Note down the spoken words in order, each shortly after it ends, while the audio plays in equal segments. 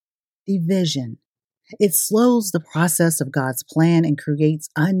division. It slows the process of God's plan and creates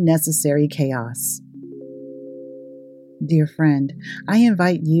unnecessary chaos. Dear friend, I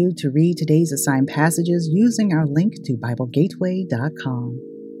invite you to read today's assigned passages using our link to BibleGateway.com.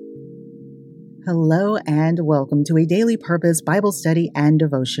 Hello and welcome to a Daily Purpose Bible Study and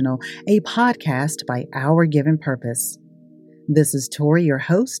Devotional, a podcast by Our Given Purpose. This is Tori, your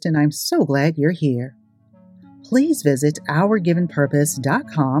host, and I'm so glad you're here. Please visit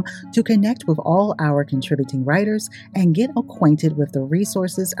OurGivenPurpose.com to connect with all our contributing writers and get acquainted with the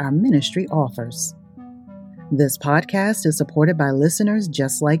resources our ministry offers. This podcast is supported by listeners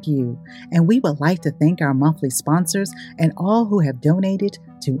just like you, and we would like to thank our monthly sponsors and all who have donated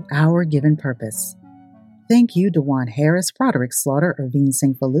to Our Given Purpose. Thank you, Dewan Harris, Broderick Slaughter, Irvine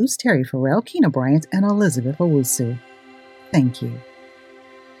St. Falus, Terry Farrell, Kina Bryant, and Elizabeth Owusu. Thank you.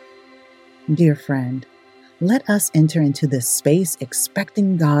 Dear friend, let us enter into this space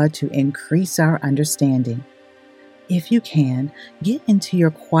expecting God to increase our understanding. If you can, get into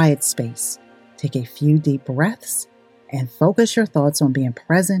your quiet space. Take a few deep breaths and focus your thoughts on being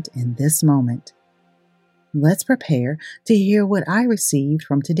present in this moment. Let's prepare to hear what I received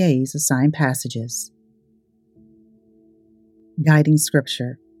from today's assigned passages. Guiding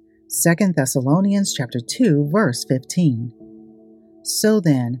Scripture, 2 Thessalonians chapter 2, verse 15. So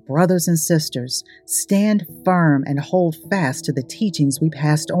then, brothers and sisters, stand firm and hold fast to the teachings we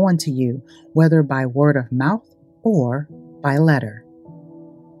passed on to you, whether by word of mouth or by letter.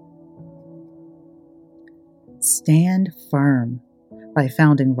 Stand Firm by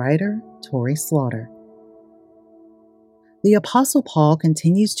founding writer Tori Slaughter. The Apostle Paul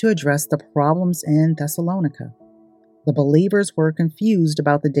continues to address the problems in Thessalonica. The believers were confused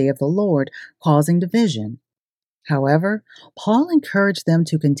about the day of the Lord, causing division. However, Paul encouraged them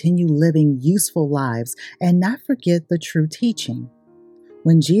to continue living useful lives and not forget the true teaching.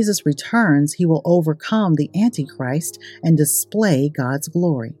 When Jesus returns, he will overcome the Antichrist and display God's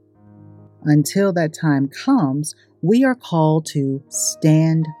glory. Until that time comes, we are called to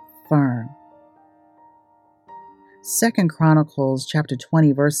stand firm. 2 Chronicles chapter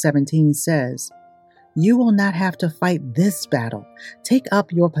 20 verse 17 says, "You will not have to fight this battle. Take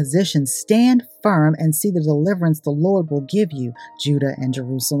up your position, stand firm, and see the deliverance the Lord will give you, Judah and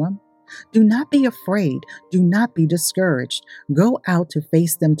Jerusalem. Do not be afraid. Do not be discouraged. Go out to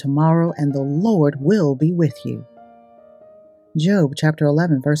face them tomorrow, and the Lord will be with you." Job chapter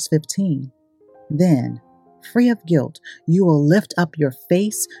 11 verse 15. "Then, free of guilt, you will lift up your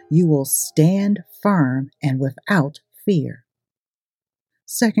face, you will stand firm and without fear."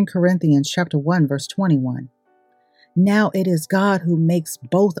 2 Corinthians chapter 1 verse 21. "Now it is God who makes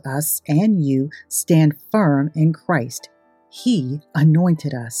both us and you stand firm in Christ. He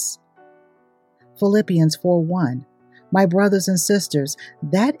anointed us." Philippians 4:1. "My brothers and sisters,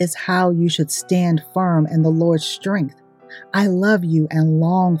 that is how you should stand firm in the Lord's strength. I love you and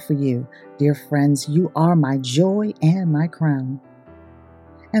long for you. Dear friends, you are my joy and my crown."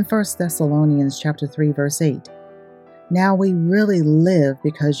 And 1 Thessalonians chapter 3 verse 8. "Now we really live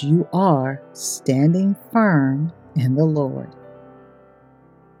because you are standing firm in the Lord."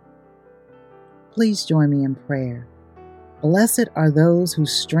 Please join me in prayer. Blessed are those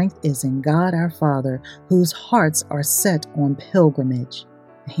whose strength is in God our Father, whose hearts are set on pilgrimage.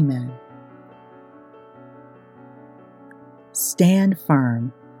 Amen. Stand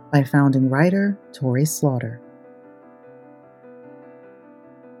Firm by founding writer Tori Slaughter.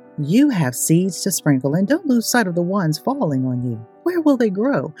 You have seeds to sprinkle, and don't lose sight of the ones falling on you. Where will they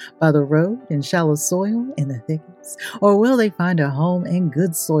grow? By the road, in shallow soil, in the thickets? Or will they find a home in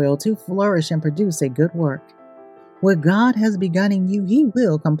good soil to flourish and produce a good work? What God has begun in you, He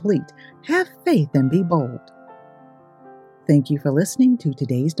will complete. Have faith and be bold. Thank you for listening to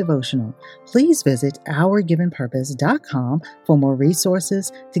today's devotional. Please visit OurGivenPurpose.com for more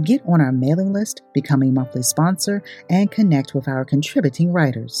resources, to get on our mailing list, become a monthly sponsor, and connect with our contributing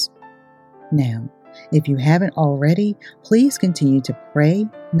writers. Now, if you haven't already, please continue to pray,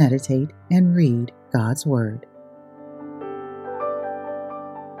 meditate, and read God's Word.